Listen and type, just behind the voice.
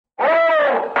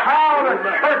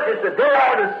churches today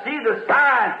ought to see the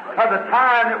sign of the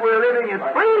time that we're living in.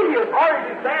 Flee as hard as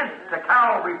you can to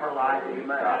Calvary for life.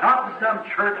 Not to some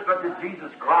church, but to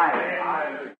Jesus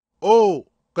Christ. ओ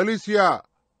कलीसिया,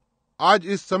 आज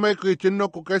इस समय के चिन्हों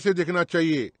को कैसे देखना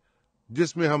चाहिए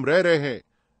जिसमें हम रह रहे हैं।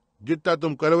 जितना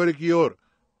तुम कलवरी की ओर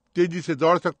तेजी से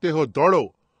दौड़ सकते हो दौड़ो,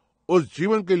 उस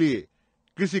जीवन के लिए,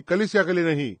 किसी कलीसिया के लिए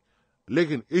नहीं,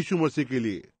 लेकिन यीशु मसीह के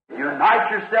लिए।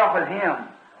 Unite yourself with Him,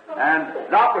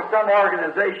 and not with some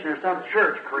organization or some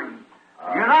church creed.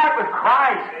 Unite with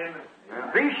Christ.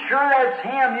 Be sure that's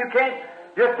Him. You can't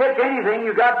just take anything.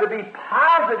 You've got to be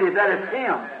positive that it's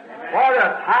Him. What a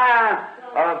time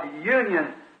of union.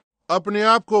 अपने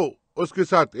आप को उसके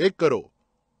साथ एक करो,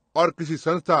 और किसी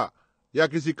संस्था या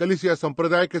किसी कलीसिया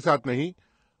संप्रदाय के साथ नहीं,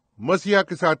 मसीहा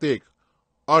के साथ एक,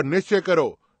 और निश्चय करो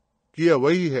कि यह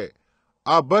वही है।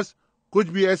 आप बस कुछ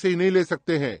भी ऐसे ही नहीं ले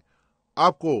सकते हैं।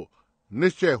 आपको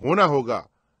निश्चय होना होगा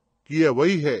कि यह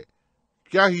वही है।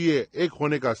 क्या ही ये एक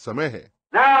होने का समय है।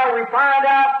 Now we find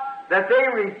out that they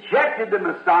rejected the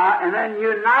Messiah and then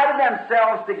united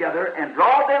themselves together and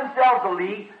brought themselves a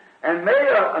league and made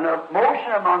an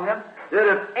motion among them that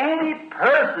if any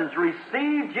persons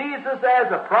received Jesus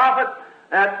as a prophet,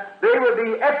 that they would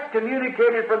be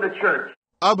excommunicated from the church.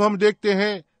 अब हम देखते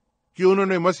हैं कि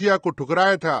उन्होंने मसीहा को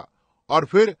ठुकराया था और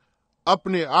फिर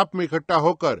अपने आप में इकट्ठा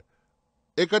होकर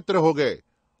एकत्र हो गए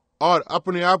और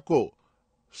अपने आप को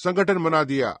संगठन बना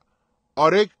दिया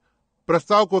और एक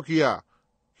प्रस्ताव को किया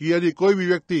कि यदि कोई भी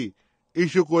व्यक्ति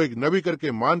यीशु को एक नबी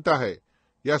करके मानता है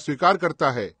या स्वीकार करता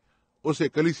है, उसे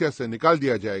कलीसिया से निकाल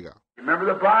दिया जाएगा। Remember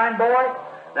the blind boy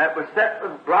that was set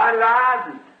with blinded eyes,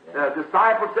 and the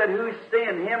disciples said, "Who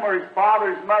sinned, him or his father,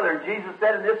 or his mother?" And Jesus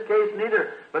said, "In this case, neither,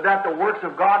 but that the works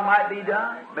of God might be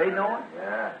done, made known."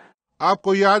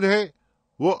 आपको याद है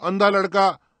वो अंधा लड़का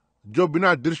जो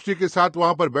बिना दृष्टि के साथ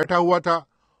वहां पर बैठा हुआ था,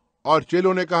 और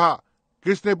चेलों ने कहा,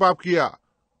 किसने पाप किया,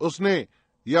 उसने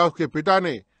या उसके पिता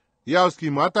ने या उसकी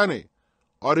माता ने?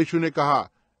 और यीशु ने कहा,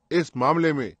 इस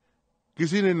मामले में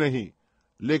किसी ने नहीं,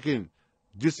 लेकिन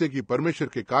जिससे कि परमेश्वर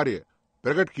के कार्य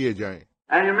प्रकट किए जाएं।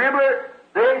 And remember,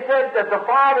 they said that the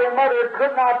father and mother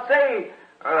could not say.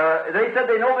 They said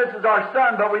they know this is our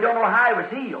son, but we don't know how he was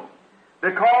healed,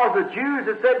 because the Jews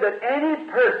had said that any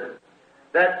person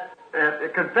that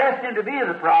confessed him to be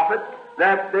the prophet,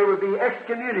 that they would be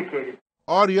excommunicated.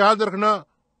 और याद रखना,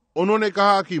 उन्होंने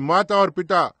कहा कि माता और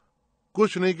पिता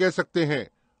कुछ नहीं कह सकते हैं।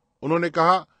 उन्होंने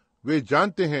कहा, वे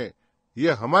जानते हैं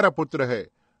यह हमारा पुत्र है,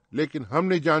 लेकिन हम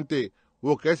नहीं जानते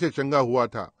वो कैसे चंगा हुआ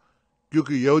था,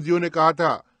 क्योंकि यहूदियों ने कहा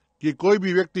था कि कोई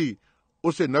भी व्यक्ति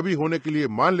उसे नबी होने के लिए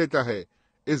मान लेता है,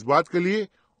 इस बात के लिए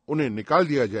उन्हें निकाल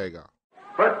दिया जाएगा।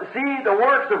 But see, the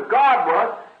works of God was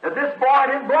that this boy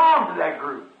didn't belong to that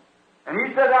group. And he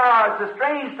said, "It's a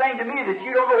strange thing to me that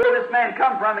you don't know where this man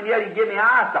come from, and yet he give me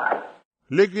eyesight."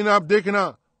 लेकिन आप देखना,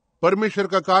 परमेश्वर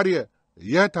का कार्य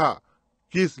यह था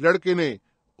कि इस लड़के ने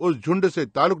उस झुंड से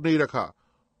ताल्लुक नहीं रखा।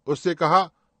 उससे कहा,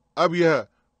 अब यह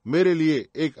मेरे लिए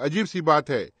एक अजीब सी बात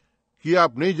है कि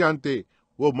आप नहीं जानते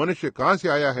वो मनुष्य कहाँ से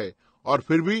आया है, और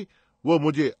फिर भी वो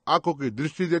मुझे आंखों की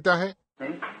दृष्टि देता है।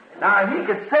 Now he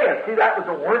could say it. See, that was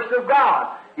the works of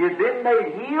God. He had been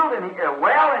made healed and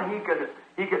well, and he could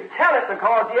tell it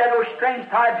because he had no strings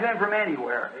tied to him from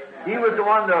anywhere. He was the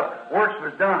one the works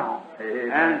was done on.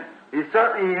 And he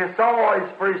certainly saw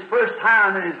it for his first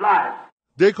time in his life.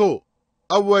 देखो,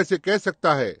 अब वो ऐसे कह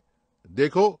सकता है,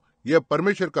 देखो, यह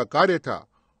परमेश्वर का कार्य था,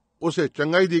 उसे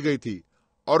चंगाई दी गई थी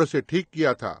और उसे ठीक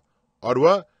किया था, और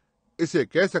वह इसे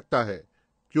कह सकता है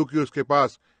क्योंकि उसके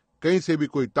पास कहीं से भी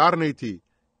कोई तार नहीं थी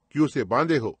कि उसे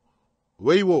बांधे हो।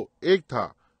 वही वो एक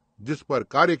था जिस पर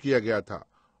कार्य किया गया था,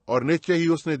 और निश्चय ही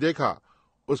उसने देखा,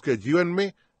 उसके जीवन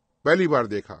में पहली बार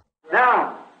देखा।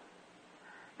 Now,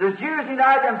 the Jews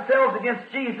united themselves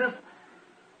against Jesus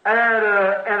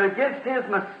and against his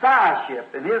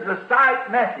messiahship and his messiah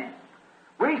message.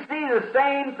 We see the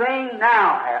same thing now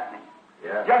happening.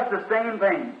 Just the same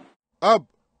thing. अब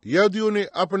यहूदियों ने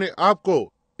अपने आप को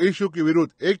यीशु के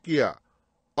विरुद्ध एक किया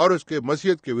और उसके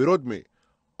मसीहत के विरोध में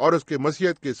और उसके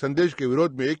मसीहत के संदेश के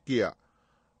विरोध में एक किया।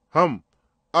 हम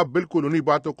अब बिल्कुल उन्हीं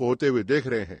बातों को होते हुए देख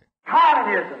रहे हैं।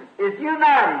 Communism is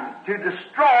uniting to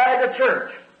destroy the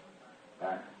church.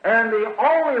 And the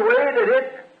only way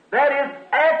that is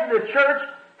after the church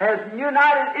has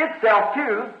united itself to,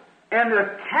 in the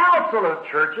council of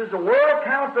churches, the world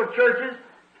council of churches,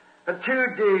 to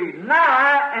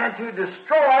deny and to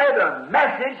destroy the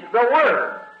message, the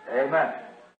word. Amen.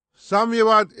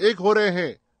 साम्यवाद एक हो रहे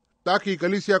हैं ताकि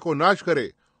कलीसिया को नाश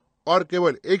करे, और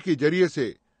केवल एक ही जरिए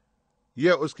से।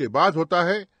 यह उसके बाद होता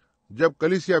है जब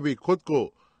कलीसिया भी खुद को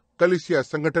कलीसिया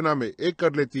संगठना में एक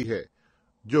कर लेती है,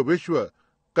 जो विश्व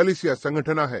कलीसिया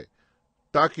संगठना है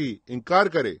ताकि इनकार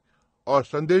करे और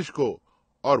संदेश को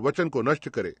और वचन को नष्ट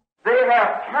करे। They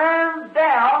have turned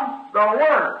down the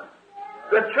word.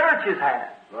 The churches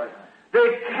have. They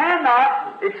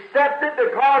cannot accept it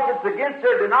because it's against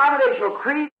their denominational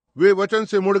creed. वे वचन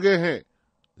से मुड़ गए हैं।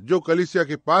 जो कलीसिया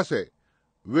के पास है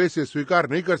वे इसे स्वीकार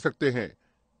नहीं कर सकते हैं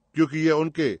क्योंकि यह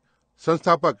उनके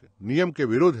संस्थापक नियम के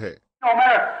विरुद्ध है। No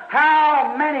matter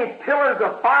how many pillars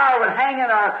of fire would hang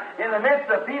in the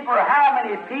midst of people, or how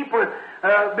many people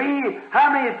how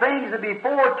many things would be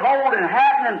foretold and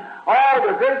happening, all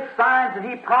the great signs that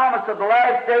He promised of the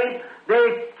last days, they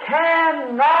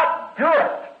cannot do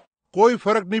it. कोई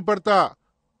फर्क नहीं पड़ता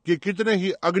कि कितने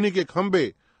ही अग्नि के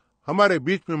खंभे हमारे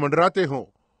बीच में मंडराते हों,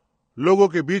 लोगों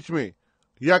के बीच में,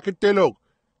 या कितने लोग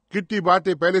कितनी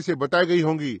बातें पहले से बताई गई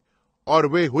होंगी और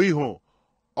वे हुई हों,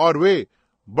 और वे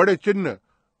बड़े चिन्ह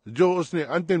जो उसने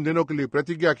अंतिम दिनों के लिए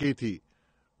प्रतिज्ञा की थी,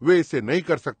 वे इसे नहीं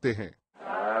कर सकते हैं।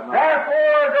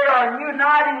 Therefore, they are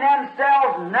uniting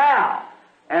themselves now.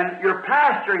 And your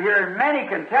pastor here, and many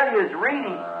can tell you, is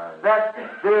reading that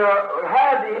they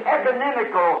have the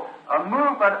ecumenical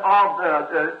movement of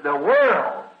the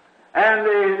world. And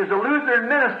there is a Lutheran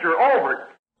minister over it.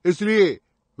 इसलिए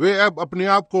वे अब अपने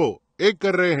आप को एक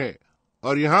कर रहे हैं,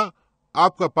 और यहाँ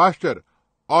आपका पास्टर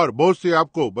और बहुत से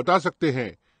आपको बता सकते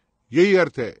हैं, यही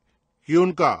अर्थ है कि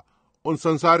उनका उन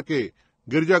संसार के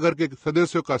गिरजाघर के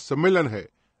सदस्यों का सम्मेलन है।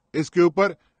 इसके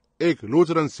ऊपर एक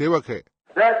लूथरन सेवक है।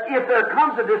 That if there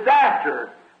comes a disaster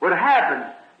would happen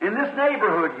in this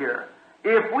neighborhood here,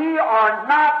 if we are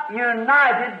not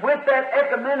united with that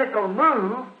ecumenical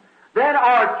move, then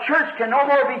our church can no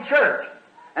more be church,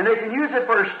 and they can use it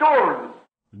for a storeroom.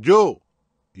 जो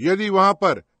यदि वहां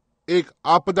पर एक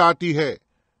आपदा आती है,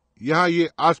 यहाँ ये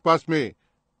आसपास में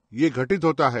ये घटित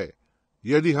होता है,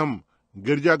 यदि हम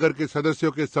गिरजाघर के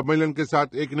सदस्यों के सम्मेलन के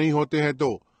साथ एक नहीं होते हैं तो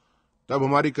तब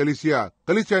हमारी कलीसिया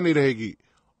नहीं रहेगी,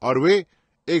 और वे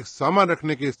एक सामान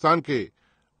रखने के स्थान के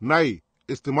नाई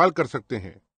इस्तेमाल कर सकते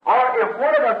हैं। Or if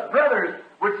one of us brothers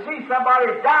would see somebody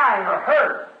dying or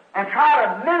hurt and try to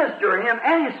minister him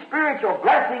any spiritual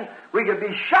blessing, we could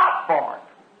be shot for it.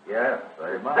 Yes,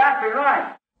 very much. Exactly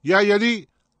right. या यदि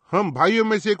हम भाइयों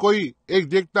में से कोई एक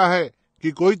देखता है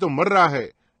कि कोई तो मर रहा है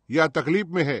या तकलीफ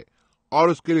में है और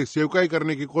उसके लिए सेवकाई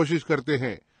करने की कोशिश करते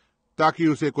हैं ताकि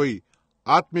उसे कोई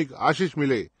आत्मिक आशीष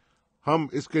मिले, हम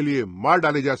इसके लिए मार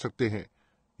डाले जा सकते हैं।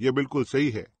 ये बिल्कुल सही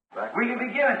है। We can be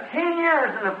given 10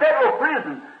 years in a federal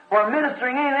prison for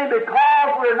ministering anything because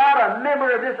we're not a member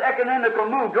of this ecumenical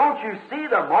move. Don't you see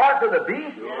the mark of the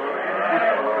beast?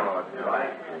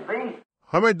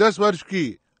 हमें 10 वर्ष की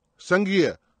संघीय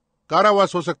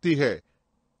कारावास हो सकती है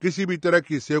किसी भी तरह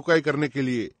की सेवकाई करने के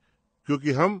लिए,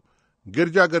 क्योंकि हम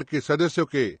गिरजाघर के सदस्यों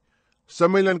के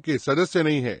सम्मेलन के सदस्य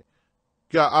नहीं हैं।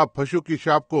 क्या आप पशु की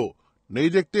छाप को नहीं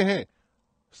देखते हैं?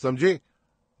 समझे?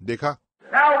 देखा?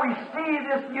 Now we see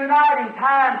this uniting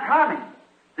time coming.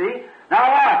 See? Now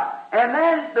what? And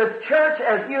then the church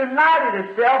has united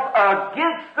itself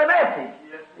against the message.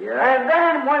 Yeah. And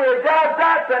then when it does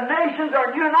that, the nations are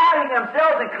uniting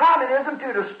themselves in communism to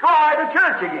destroy the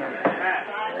church again.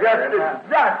 Just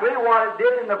exactly what it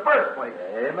did in the first place.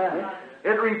 Amen.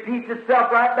 It repeats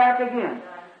itself right back again.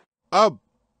 अब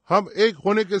हम एक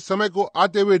होने के समय को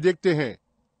आते हुए देखते हैं।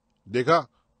 देखा?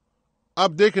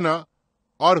 अब देखना,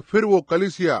 और फिर वो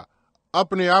कलीसिया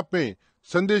अपने आप में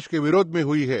संदेश के विरोध में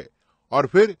हुई है, और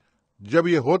फिर जब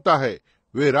ये होता है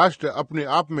वे राष्ट्र अपने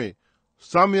आप में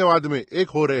साम्यवाद में एक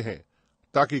हो रहे हैं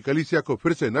ताकि कलीसिया को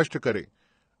फिर से नष्ट करें।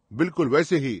 बिल्कुल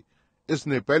वैसे ही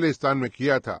इसने पहले स्थान में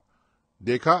किया था।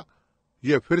 देखा?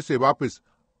 यह फिर से वापस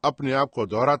अपने आप को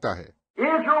दोहराता है।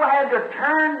 Israel had to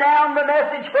turn down the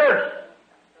message first.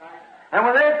 And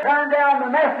when they turned down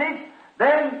the message,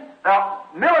 then the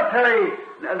military,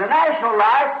 the national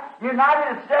life, united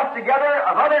itself together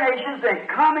of other nations. They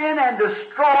come in and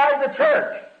destroy the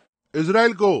church.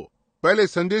 Israel को पहले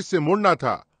संदेश से मुड़ना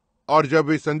था, और जब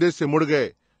वे संदेश से मुड़ गए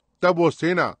तब वो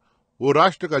सेना, वो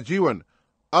राष्ट्र का जीवन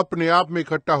अपने आप में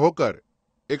इकट्ठा होकर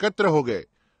एकत्र हो गए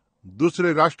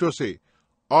दूसरे राष्ट्रों से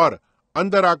और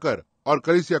अंदर आकर और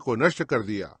कलीसिया को नष्ट कर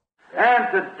दिया। And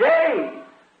today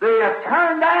they have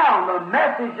turned down the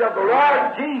message of the Lord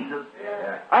Jesus,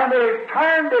 and they've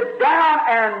turned it down,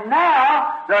 and now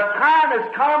the time has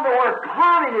come where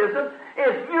communism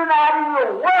is uniting the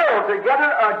world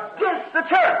together against the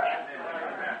church.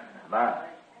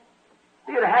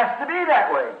 It has to be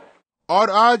that way. और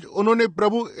आज उन्होंने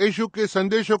प्रभु यीशु के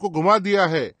संदेशों को घुमा दिया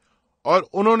है, और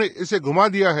उन्होंने इसे घुमा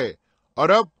दिया है,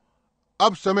 और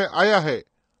अब समय आया है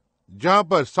जहां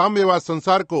पर साम्यवाद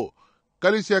संसार को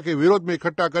कलीसिया के विरोध में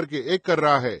इकट्ठा करके एक कर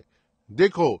रहा है।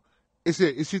 देखो, इसे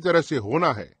इसी तरह से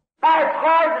होना है। Now it's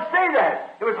hard to say that.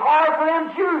 It was hard for them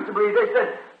Jews to believe. They said,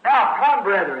 "Now come,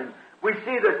 brethren, we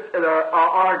see that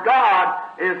our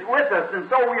God is with us, and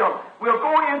so we'll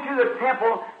go into the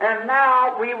temple, and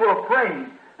now we will pray,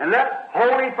 and let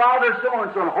Holy Father so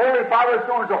and so and Holy Father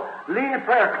so and so lead in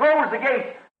prayer. Close the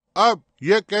gates." अब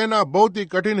यह कहना बहुत ही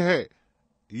कठिन है।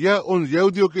 यह उन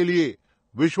यहूदियों के लिए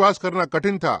विश्वास करना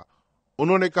कठिन था।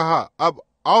 उन्होंने कहा, अब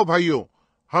आओ भाइयों,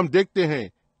 हम देखते हैं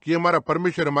कि हमारा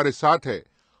परमेश्वर हमारे साथ है,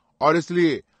 और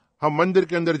इसलिए हम मंदिर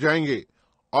के अंदर जाएंगे,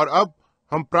 और अब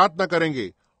हम प्रार्थना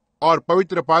करेंगे, और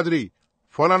पवित्र पादरी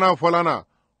फलाना फलाना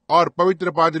और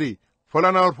पवित्र पादरी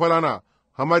फलाना और फलाना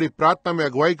हमारी प्रार्थना में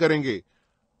अगुवाई करेंगे।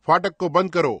 फाटक को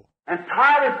बंद करो। And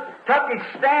Titus took his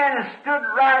stand and stood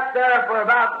right there for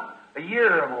about a year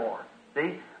or more. See?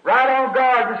 Right on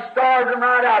guard, just starved them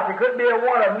right out. There couldn't be a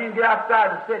one of them even get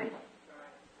outside the city.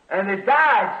 And they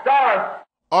died, starved.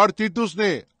 और तीतुस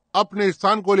ने अपने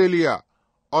स्थान को ले लिया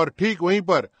और ठीक वहीं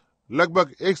पर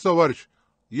लगभग 100 वर्ष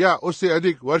या उससे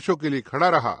अधिक वर्षों के लिए खड़ा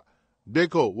रहा।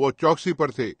 देखो, वो चौकसी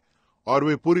पर थे और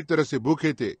वे पूरी तरह से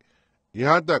भूखे थे,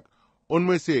 यहाँ तक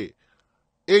उनमें से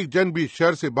एक जन भी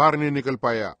शहर से बाहर नहीं निकल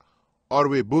पाया और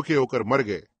वे भूखे होकर मर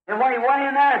गए। And when he went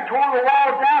in there and tore the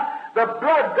walls down, the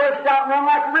blood gushed out and run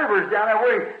like rivers down there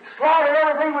where he slaughtered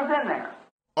everything was in there.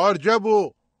 और जब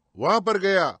वो वहां पर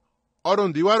गया और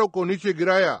उन दीवारों को नीचे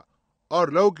गिराया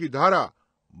और लहू की धारा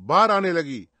बाहर आने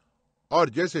लगी और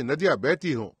जैसे नदियां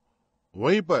बहती हों,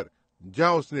 वहीं पर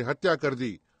जहां उसने हत्या कर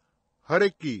दी हर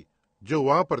एक की जो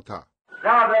वहां पर था।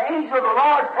 Now the angel of the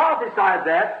Lord prophesied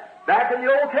that back in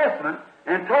the Old Testament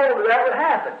and told that would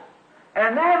happen.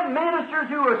 And then ministers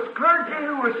who was clergy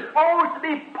who was supposed to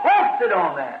be posted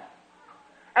on that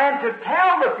and to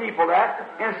tell the people that,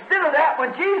 instead of that,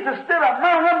 when Jesus stood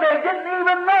among them, they didn't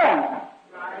even know him.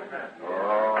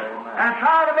 And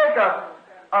trying to make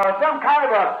some kind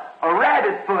of a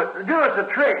rabbit foot, do us a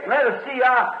trick, let us see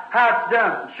how it's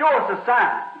done, show us a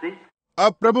sign. See?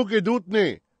 अब प्रभु के दूत ने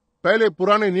पहले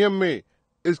पुराने नियम में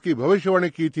इसकी भविष्यवाणी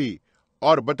की थी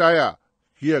और बताया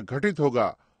कि यह घटित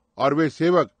होगा, और वे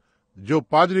सेवक जो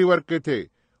पादरी वर्ग के थे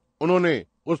उन्होंने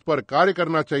उस पर कार्य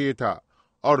करना चाहिए था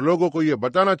और लोगों को यह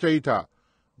बताना चाहिए था।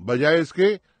 बजाय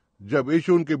इसके, जब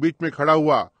यीशु उनके बीच में खड़ा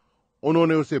हुआ,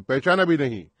 उन्होंने उसे पहचाना भी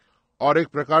नहीं और एक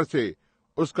प्रकार से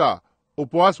उसका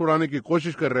उपवास उड़ाने की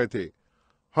कोशिश कर रहे थे।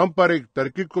 हम पर एक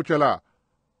तरकीब को चला,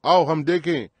 आओ हम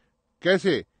देखें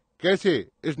कैसे कैसे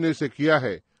इसने इसे किया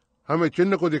है, हमें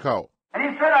चिन्ह को दिखाओ। And he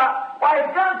said, "Why,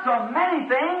 he's done so many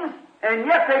things, and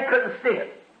yet they couldn't see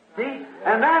it." See?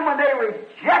 And then when they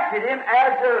rejected him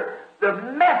as the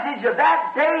message of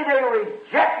that day, they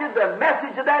rejected the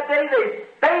message of that day. They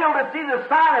failed to see the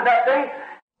sign of that day.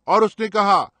 और उसने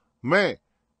कहा, मैं,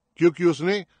 क्योंकि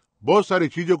उसने बहुत सारी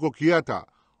चीजों को किया था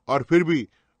और फिर भी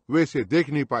वे इसे देख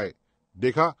नहीं पाए।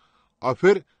 देखा, और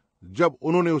फिर जब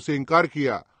उन्होंने उसे इनकार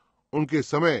किया, उनके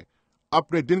समय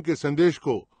अपने दिन के संदेश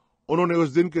को, उन्होंने उस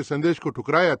दिन के संदेश को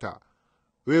ठुकराया था।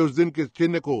 वे उस दिन के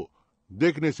चिन्ह को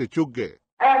देखने से चूक गए।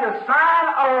 And the sign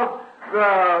of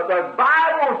the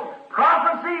Bible's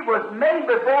prophecy was made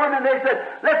before them, and they said,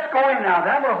 "Let's go in now."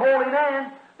 They were holy men.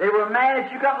 They were men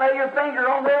that you couldn't lay your finger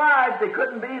on their eyes. They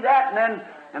couldn't be that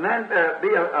and then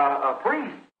be a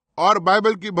priest. और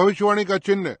Bible की भविष्यवाणी का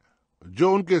चिन्ह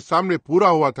जो उनके सामने पूरा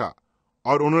हुआ था,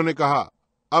 और उन्होंने कहा,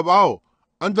 अब आओ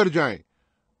अंदर जाएं।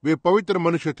 वे पवित्र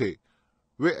मनुष्य थे।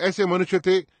 वे ऐसे मनुष्य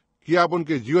थे कि आप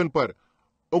उनके जीवन पर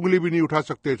उंगली भी नहीं उठा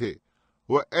सकते थे।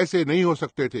 वह ऐसे नहीं हो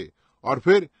सकते थे, और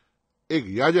फिर एक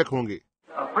याजक होंगे।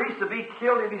 A priest to be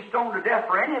killed and be stoned to death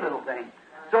for any little thing.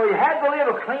 So he had to live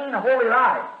a clean, holy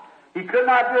life. He could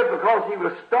not do it because he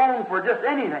was stoned for just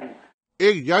anything.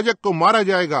 एक याजक को मारा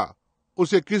जाएगा,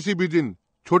 उसे किसी भी दिन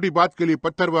छोटी बात के लिए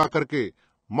पत्थर बहा करके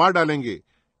मार डालेंगे,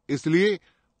 इसलिए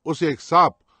उसे एक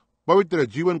साफ पवित्र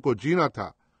जीवन को जीना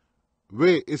था।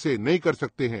 वे इसे नहीं कर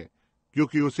सकते हैं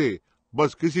क्योंकि उसे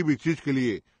बस किसी भी चीज के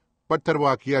लिए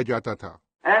पत्थरवाह किया जाता था।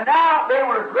 And now they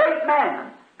were great men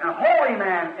and holy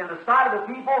men in the sight of the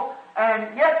people,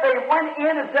 and yet they went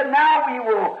in and said, "Now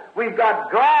we've got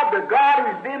God, the God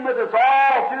who's been with us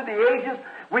all through the ages.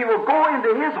 We will go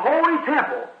into His holy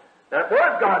temple." That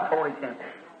was God's holy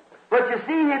temple. But you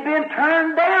see, He'd been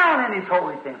turned down in His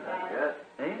holy temple. Yes.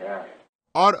 See?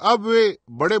 और अब वे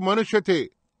बड़े मनुष्य थे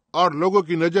और लोगों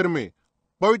की नजर में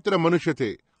पवित्र मनुष्य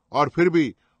थे, और फिर भी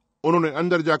उन्होंने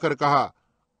अंदर जाकर कहा,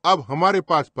 अब हमारे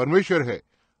पास परमेश्वर है,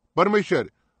 परमेश्वर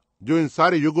जो इन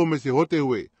सारे युगों में से होते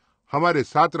हुए हमारे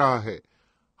साथ रहा है।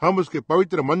 हम उसके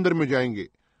पवित्र मंदिर में जाएंगे।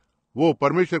 वो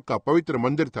परमेश्वर का पवित्र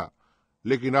मंदिर था,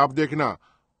 लेकिन आप देखना,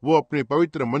 वो अपने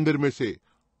पवित्र मंदिर में से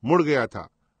मुड़ गया था।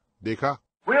 देखा,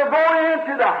 We'll go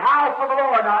into the house of the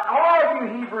Lord. Now, all you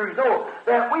Hebrews know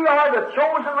that we are the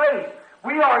chosen race.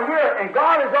 We are here, and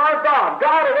God is our God.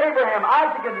 God of Abraham,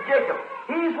 Isaac, and Jacob.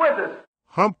 He's with us.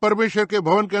 हम परमेश्वर के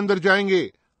भवन के अंदर जाएंगे।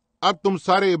 अब तुम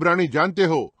सारे इब्रानी जानते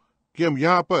हो कि हम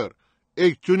यहाँ पर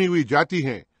एक चुनी हुई जाति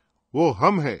हैं। वो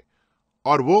हम हैं,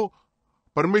 और वो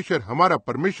परमेश्वर हमारा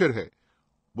परमेश्वर है।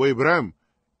 वो इब्राहिम,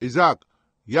 इजाक,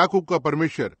 याकूब का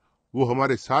परमेश्वर, वो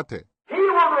हमारे साथ है। He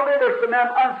will deliver us from them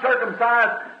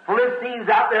uncircumcised Philistines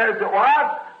out there as it was,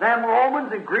 them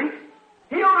Romans and Greeks.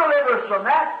 He'll deliver us from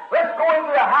that. Let's go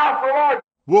into the house of the Lord.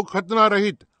 वो खतना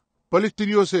रहित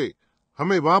फलिस्तीनियों से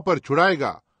हमें वहां पर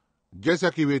छुड़ाएगा, जैसा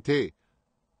कि वे थे,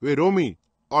 वे रोमी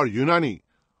और यूनानी,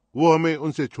 वो हमें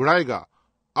उनसे छुड़ाएगा।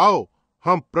 आओ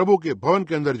हम प्रभु के भवन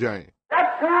के अंदर जाएं।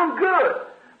 That sounds good,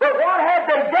 but what had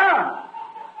they done?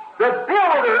 The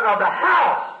builder of the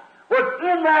house was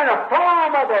in there in the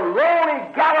form of a lowly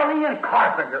Galilean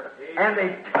carpenter, and they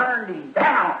turned him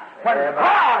down when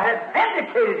God had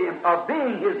vindicated him of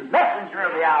being his messenger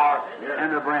of the hour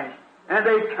and the branch, and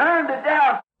they turned it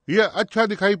down. यह अच्छा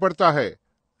दिखाई पड़ता है,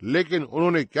 लेकिन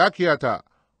उन्होंने क्या किया था?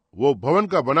 वो भवन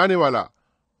का बनाने वाला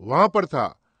वहां पर था,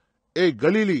 एक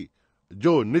गलीली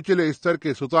जो निचले स्तर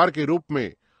के सुतार के रूप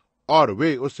में, और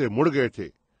वे उससे मुड़ गए थे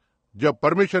जब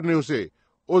परमेश्वर ने उसे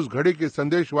उस घड़ी के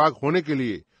संदेशवाहक होने के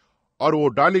लिए और वो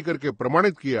डाली करके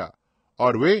प्रमाणित किया,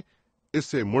 और वे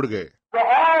इससे मुड़ गए। So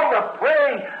all the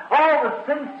praying, all the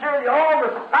sincerity, all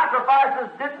the sacrifices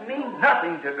didn't mean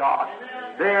nothing to God.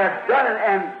 They had done it,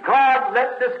 and God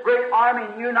let this great army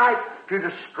unite to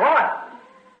destroy it.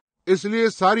 इसलिए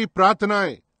सारी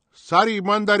प्रार्थनाएं, सारी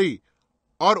ईमानदारी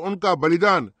और उनका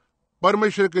बलिदान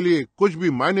परमेश्वर के लिए कुछ भी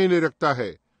मायने नहीं रखता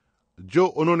है, जो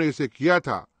उन्होंने इसे किया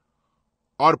था,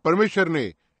 और परमेश्वर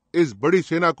ने इस बड़ी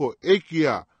सेना को एक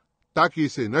किया ताकि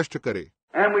इसे नष्ट करे।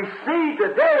 And we see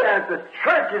today as the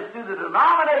churches through the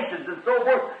denominations and so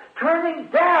forth turning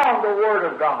down the Word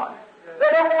of God.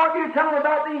 They don't want you telling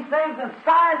about these things, and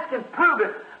science can prove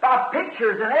it by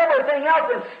pictures and everything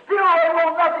else, and still they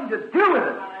want nothing to do with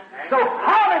it. So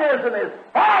communism is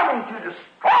forming to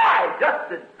destroy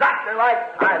just exactly like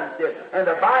Titus did, and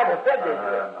the Bible said they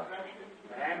did.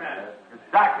 Amen.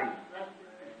 Exactly.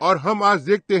 और हम आज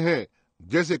देखते हैं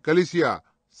जैसे कलीसिया,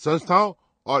 संस्थाओं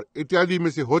और इत्यादि में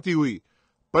से होती हुई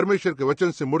परमेश्वर के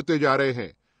वचन से मुड़ते जा रहे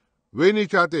हैं। वे नहीं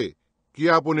चाहते कि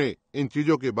आप उन्हें इन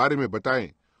चीजों के बारे में बताएं,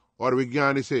 और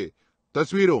विज्ञान इसे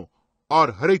तस्वीरों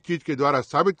और हर एक चीज के द्वारा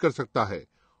साबित कर सकता है,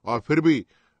 और फिर भी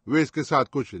वे इसके साथ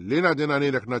कुछ लेना देना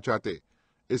नहीं रखना चाहते।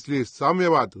 इसलिए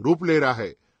साम्यवाद रूप ले रहा है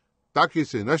ताकि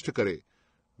इसे नष्ट करे,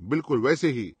 बिल्कुल वैसे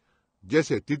ही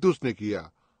जैसे तीतुस ने किया,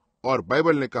 और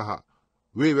बाइबल ने कहा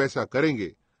वे वैसा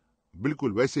करेंगे,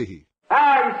 बिल्कुल वैसे ही।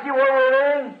 Now you see where we're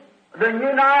in the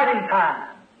uniting time.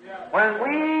 When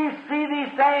we see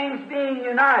these things being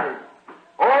united,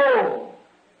 oh,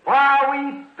 why we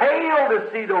fail to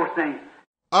see those things.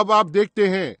 अब आप देखते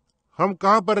हैं हम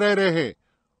कहाँ पर रह रहे हैं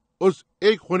उस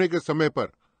एक होने के समय पर,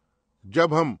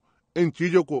 जब हम इन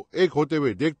चीजों को एक होते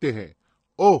हुए देखते हैं।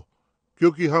 ओह,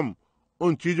 क्योंकि हम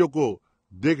उन चीजों को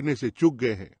देखने से चूक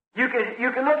गए हैं।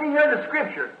 You can look in here in the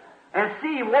scripture and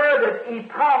see where that he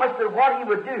promised and what he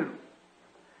would do.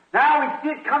 Now we see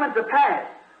it coming to pass.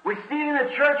 We see it in the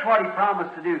church what he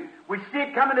promised to do. We see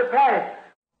it coming to pass.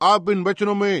 आप इन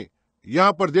वचनों में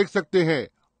यहाँ पर देख सकते हैं,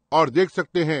 और देख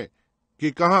सकते हैं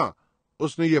कि कहाँ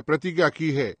उसने ये प्रतिज्ञा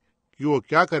की है कि वो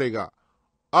क्या करेगा।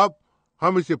 अब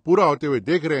हम इसे पूरा होते हुए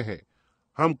देख रहे हैं।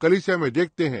 हम कलीसिया में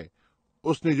देखते हैं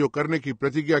उसने जो करने की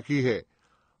प्रतिज्ञा की है,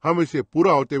 हम इसे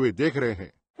पूरा होते हुए देख रहे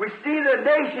हैं। We see the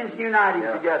nations uniting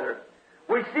together.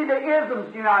 We see the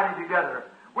isms uniting together.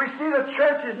 We see the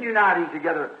churches uniting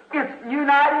together. It's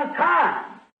uniting time.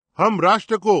 हम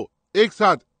राष्ट्र को एक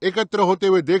साथ एकत्र होते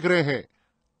हुए देख रहे हैं,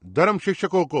 धर्म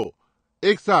शिक्षकों को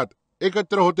एक साथ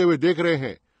एकत्र होते हुए देख रहे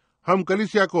हैं, हम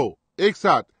कलीसिया को एक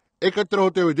साथ एकत्र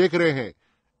होते हुए देख रहे हैं।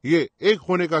 ये एक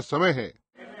होने का समय है।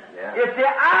 It's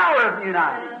the hour of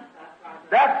uniting.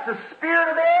 That's the spirit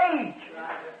of the age.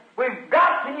 We've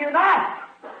got to unite.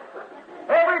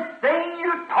 Everything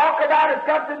you talk about has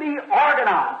got to be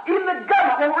organized. Even the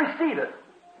government won't receive it.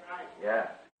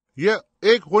 यह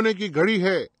एक होने की घड़ी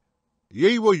है।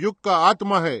 यही वो युग का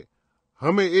आत्मा है।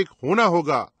 हमें एक होना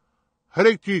होगा। हर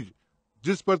एक चीज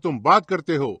जिस पर तुम बात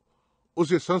करते हो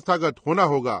उसे संस्थागत होना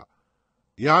होगा।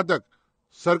 यहाँ तक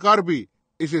सरकार भी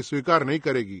इसे स्वीकार नहीं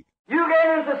करेगी। You get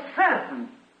as a citizen.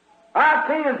 I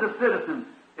tell you as a citizen.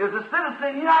 As a citizen of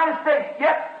the United States,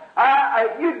 yet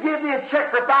you give me a check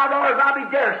for $5, I'll be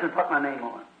Garrison put my name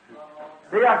on it.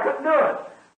 See, I couldn't do it.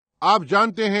 आप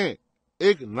जानते हैं,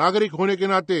 एक नागरिक होने के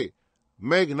नाते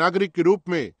मैं एक नागरिक के रूप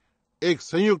में, एक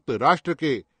संयुक्त राष्ट्र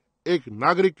के एक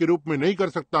नागरिक के रूप में नहीं कर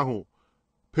सकता हूँ।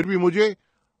 फिर भी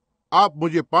आप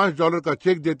मुझे $5 का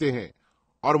चेक देते हैं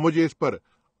और मुझे इस पर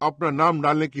अपना नाम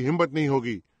डालने की हिम्मत नहीं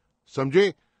होगी।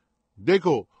 समझे?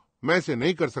 देखो, मैं इसे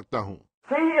नहीं कर सकता हूँ।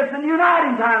 See, it's a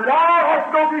uniting time. It all has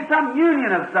to go through some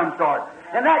union of some sort.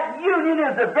 And that union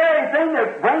is the very thing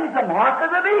that brings the mark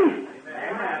of the beast.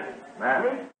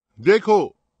 Amen.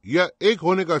 देखो, यह एक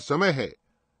होने का समय है।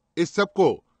 इस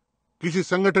सबको किसी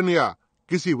संगठन या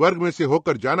किसी वर्ग में से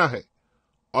होकर जाना है,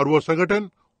 और वो संगठन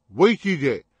वही चीज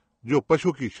है जो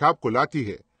पशु की छाप को लाती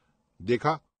है।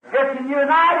 देखा? It's a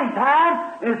uniting time,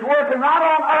 and it's working right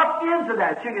on up into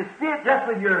that. You can see it just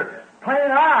with your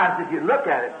plain eyes if you look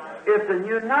at it. It's a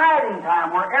uniting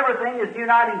time where everything is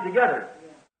uniting together.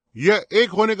 यह एक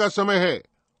होने का समय है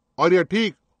और यह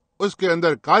ठीक उसके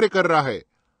अंदर कार्य कर रहा है।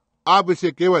 आप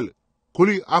इसे केवल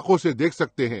खुली आंखों से देख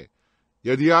सकते हैं।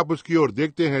 यदि आप उसकी ओर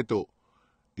देखते हैं तो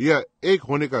यह एक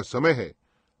होने का समय है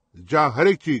जहाँ हर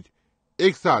एक चीज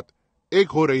एक साथ एक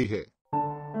हो रही है।